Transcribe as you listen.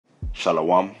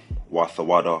Shalom,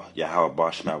 Wathawada, Yahweh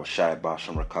Bashma, Shai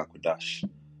Basham Rakakwadash,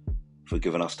 for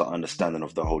giving us the understanding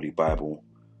of the Holy Bible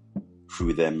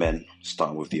through their men,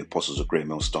 starting with the Apostles of Great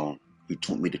Millstone, who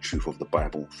taught me the truth of the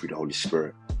Bible through the Holy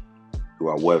Spirit, who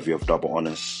are worthy of double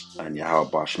honors, and Yahweh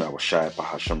Bashma, Shai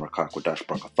Basham Rakakwadash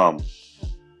Brakatham,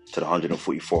 to the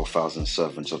 144,000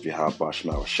 servants of Yahweh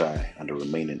Bashma, Shai, and the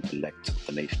remaining elect of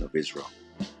the nation of Israel.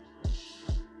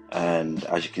 And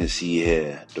as you can see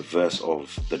here, the verse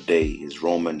of the day is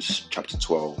Romans chapter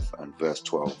 12 and verse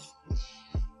 12,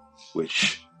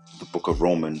 which the book of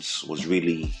Romans was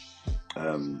really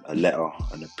a letter,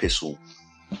 an epistle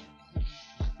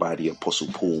by the Apostle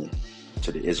Paul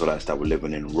to the Israelites that were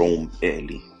living in Rome,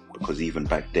 Italy, because even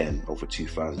back then, over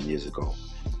 2,000 years ago,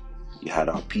 you had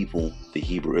our people, the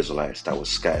Hebrew Israelites, that were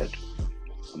scattered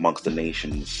amongst the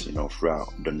nations, throughout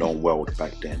the known world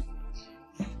back then.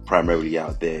 Primarily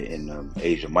out there in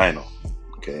Asia Minor,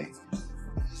 okay?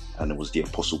 And it was the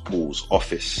Apostle Paul's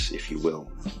office, if you will,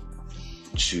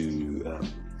 to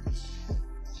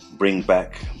bring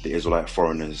back the Israelite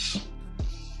foreigners,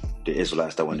 the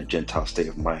Israelites that were in a Gentile state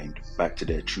of mind, back to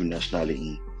their true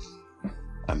nationality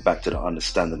and back to the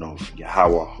understanding of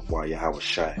Yahweh, while Yahweh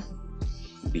Shai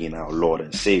being our Lord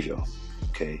and Savior,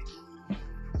 okay?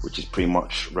 Which is pretty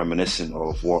much reminiscent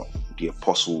of what the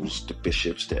apostles, the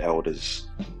bishops, the elders,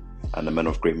 and the men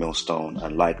of Great Millstone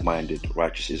and like-minded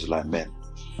righteous Israelite men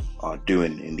are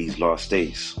doing in these last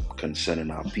days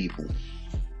concerning our people,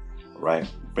 right?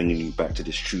 Bringing you back to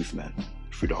this truth, man,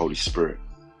 through the Holy Spirit,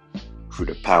 through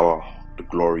the power, the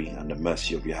glory, and the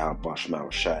mercy of Yahweh Bashma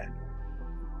Shai.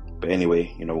 But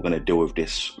anyway, we're going to deal with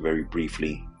this very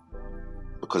briefly,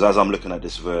 because as I'm looking at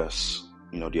this verse,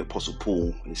 the Apostle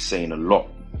Paul is saying a lot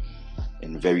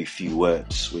in very few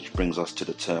words, which brings us to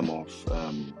the term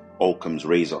of Occam's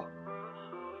razor,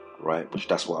 right? Which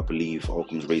that's what I believe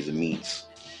Occam's razor means.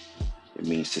 It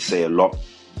means to say a lot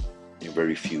in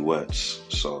very few words.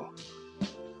 So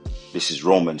this is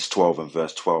Romans 12 and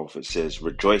verse 12. It says,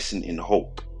 rejoicing in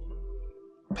hope,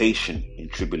 patient in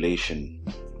tribulation,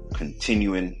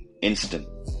 continuing instant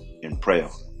in prayer.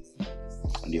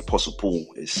 And the Apostle Paul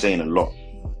is saying a lot,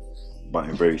 but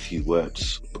in very few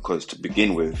words, because to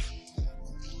begin with,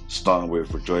 starting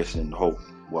with rejoicing in hope,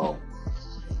 well,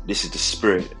 this is the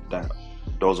spirit that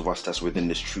those of us that's within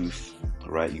this truth,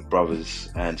 right, you brothers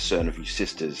and certain of you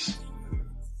sisters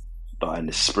that are in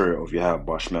the spirit of Yahweh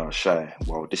Bashma Shai,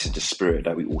 well, this is the spirit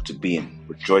that we ought to be in,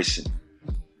 rejoicing,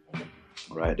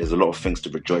 right? There's a lot of things to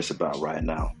rejoice about right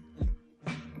now,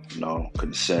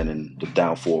 concerning the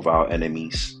downfall of our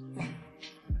enemies,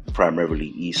 primarily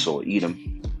Esau,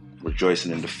 Edom,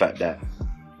 rejoicing in the fact that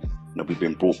we've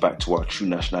been brought back to our true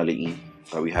nationality,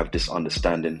 that we have this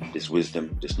understanding, this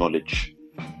wisdom, this knowledge,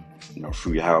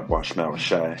 through Yahweh Bashma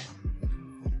Shai,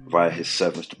 via his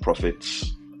servants, the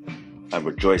prophets, and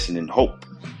rejoicing in hope,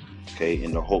 okay,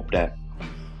 in the hope that,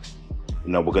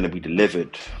 we're going to be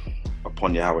delivered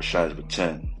upon Yahweh Shai's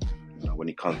return, when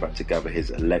he comes back to gather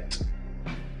his elect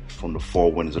from the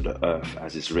four winds of the earth,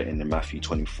 as is written in Matthew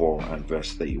 24 and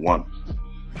verse 31.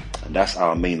 And that's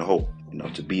our main hope,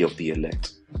 to be of the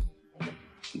elect.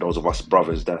 Those of us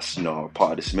brothers that's, are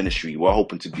part of this ministry, we're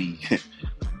hoping to be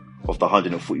of the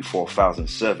 144,000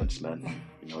 servants, man.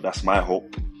 That's my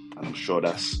hope. And I'm sure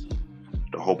that's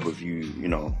the hope of you,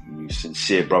 you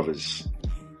sincere brothers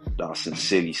that are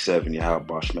sincerely serving Yahweh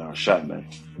Bashma Shai, man.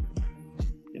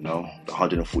 The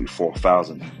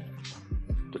 144,000,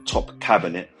 the top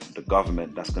cabinet, the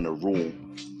government that's going to rule,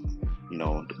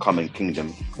 the coming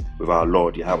kingdom with our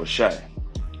Lord Yahweh Shai.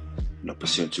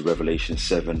 Pursuant to Revelation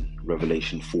 7,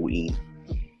 Revelation 14.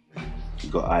 You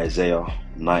got Isaiah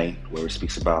 9, where it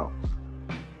speaks about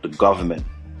the government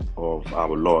of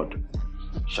our Lord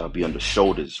shall be on the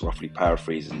shoulders, roughly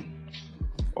paraphrasing,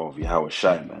 of Yahweh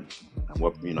Shai, man.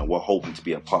 And we're hoping to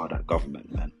be a part of that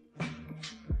government, man.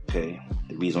 Okay,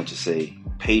 the reason to say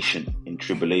patient in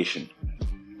tribulation,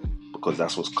 because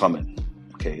that's what's coming.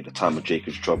 Okay, the time of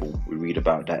Jacob's trouble. We read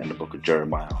about that in the book of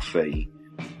Jeremiah 30,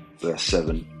 verse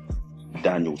 7.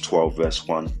 Daniel 12 verse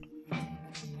 1,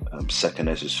 2nd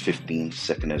Ezra 15,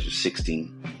 2nd Ezra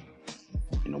 16.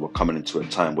 We're coming into a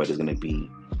time where there's going to be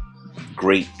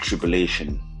great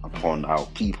tribulation upon our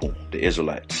people, the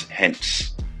Israelites,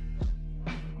 hence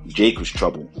Jacob's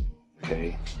trouble,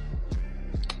 okay?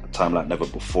 A time like never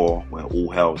before, where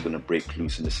all hell is going to break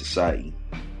loose in the society.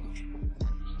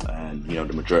 And,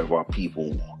 the majority of our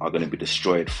people are going to be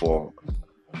destroyed for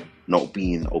not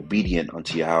being obedient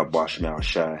unto Yahweh Bashma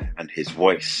Shai and his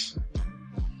voice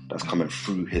that's coming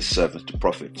through his servants, the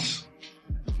prophets.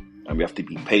 And we have to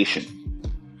be patient,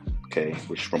 okay?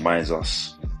 Which reminds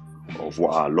us of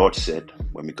what our Lord said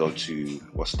when we go to,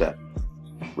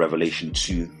 Revelation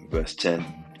 2 verse 10,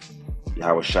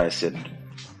 Yahweh Shai said,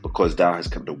 because thou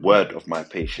hast kept the word of my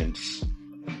patience.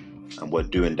 And we're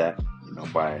doing that,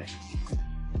 by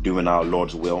doing our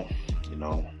Lord's will,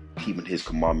 keeping his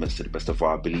commandments to the best of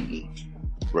our ability,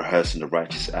 rehearsing the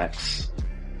righteous acts.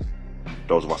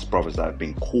 Those of us brothers that have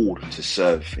been called to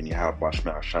serve in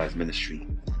Yahweh Shai's ministry,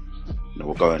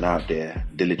 we're going out there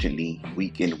diligently,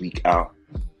 week in, week out,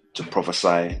 to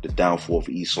prophesy the downfall of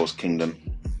Esau's kingdom.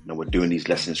 We're doing these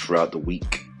lessons throughout the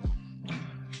week,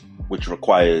 which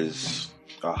requires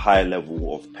a high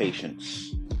level of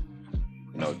patience,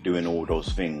 doing all those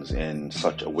things in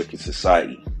such a wicked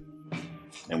society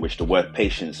in which the word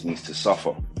patience means to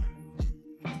suffer.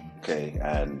 Okay,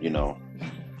 and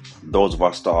those of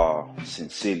us that are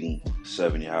sincerely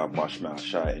serving Yahweh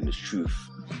Shai in this truth,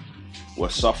 we're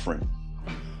suffering.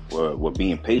 We're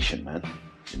being patient, man.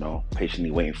 Patiently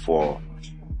waiting for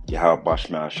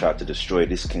Yahweh Shai to destroy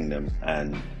this kingdom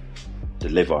and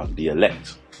deliver the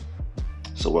elect.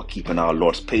 So we're keeping our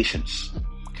Lord's patience.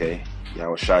 Okay,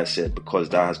 Yahweh Shai said, because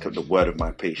thou hast kept the word of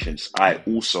my patience, I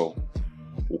also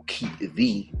will keep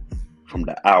thee from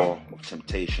the hour of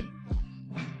temptation,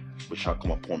 which shall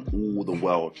come upon all the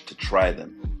world to try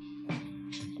them,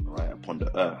 right, upon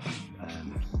the earth.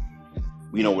 And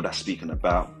we know what that's speaking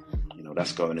about.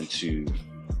 That's going into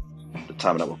the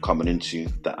time that we're coming into,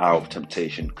 the hour of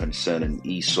temptation concerning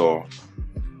Esau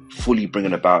fully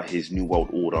bringing about his new world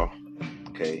order,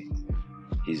 okay,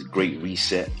 his great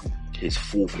reset, his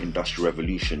fourth industrial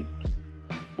revolution,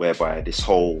 whereby this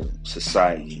whole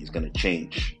society is going to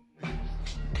change,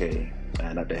 okay,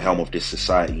 and at the helm of this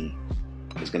society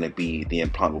is going to be the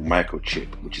implantable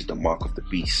microchip, which is the mark of the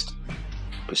beast,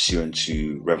 pursuant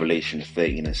to Revelation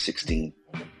 13 and 16,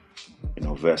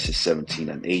 verses 17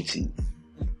 and 18.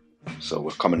 So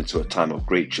we're coming into a time of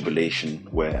great tribulation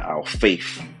where our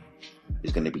faith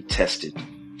is going to be tested.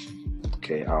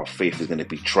 Okay, our faith is going to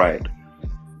be tried,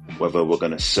 whether we're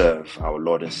going to serve our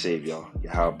Lord and Savior,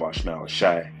 Yahweh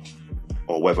Shai,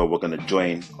 or whether we're going to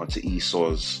join onto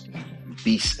Esau's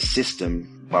beast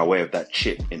system by way of that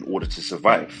chip in order to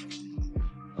survive.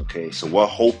 Okay, so we're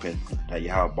hoping that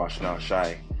Yahweh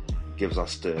Shai gives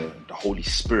us the Holy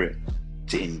Spirit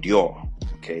to endure,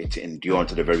 okay, to endure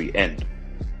unto the very end.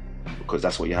 Because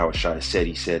that's what Yahweh Shai said.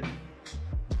 He said,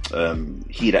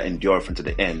 he that endureth unto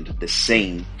the end, the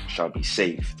same shall be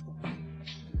saved.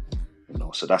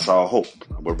 So that's our hope.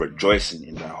 We're rejoicing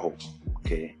in that hope,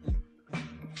 okay?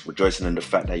 Rejoicing in the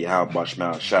fact that Yahweh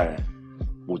Shai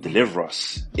will deliver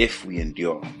us if we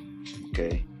endure,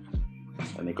 okay?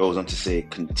 And it goes on to say,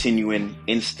 continuing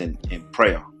instant in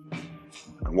prayer.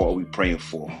 And what are we praying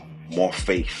for? More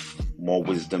faith, more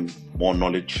wisdom, more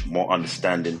knowledge, more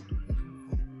understanding.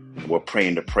 We're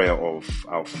praying the prayer of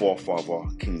our forefather,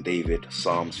 King David,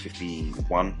 Psalms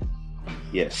 51.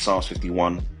 Psalms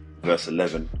 51, verse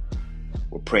 11.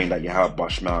 We're praying that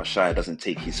Yahweh Shai doesn't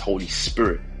take his Holy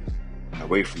Spirit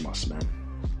away from us, man.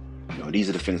 These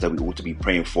are the things that we ought to be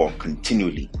praying for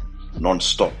continually,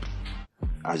 non-stop,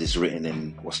 as it's written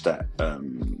in, 1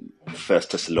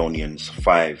 Thessalonians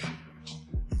 5,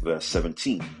 verse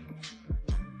 17.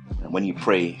 And when you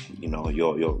pray,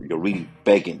 you're really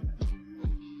begging.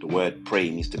 The word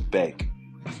pray means to beg.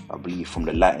 I believe from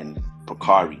the Latin,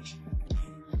 procari.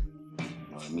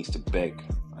 It means to beg.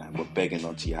 And we're begging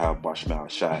unto Yahweh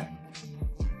Shai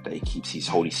that he keeps his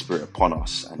Holy Spirit upon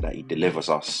us and that he delivers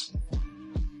us,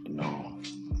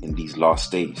 in these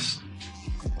last days.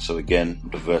 So again,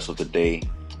 the verse of the day,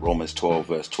 Romans 12,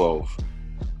 verse 12.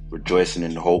 Rejoicing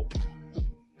in hope,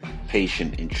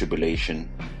 patient in tribulation.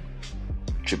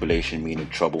 Tribulation meaning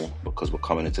trouble, because we're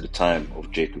coming into the time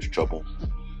of Jacob's trouble,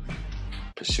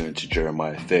 pursuant to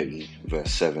Jeremiah 30,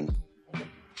 verse 7.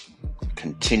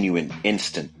 Continuing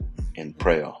instant in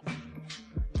prayer.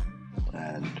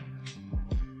 And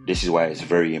this is why it's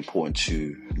very important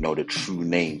to know the true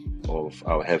name of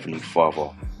our Heavenly Father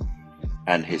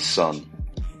and His Son,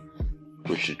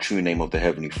 which the true name of the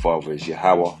Heavenly Father is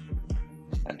Yahweh,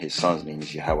 and His Son's name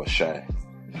is Yahweh Shai.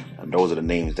 And those are the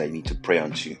names that you need to pray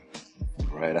unto.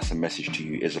 Right? That's a message to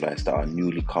you Israelites that are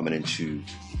newly coming into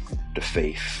the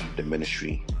faith, the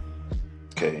ministry.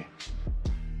 Okay.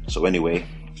 So anyway,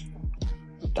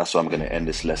 that's why I'm going to end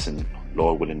this lesson.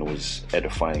 Lord willing, it was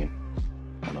edifying.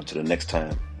 And until the next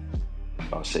time,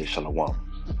 I'll say Shalom.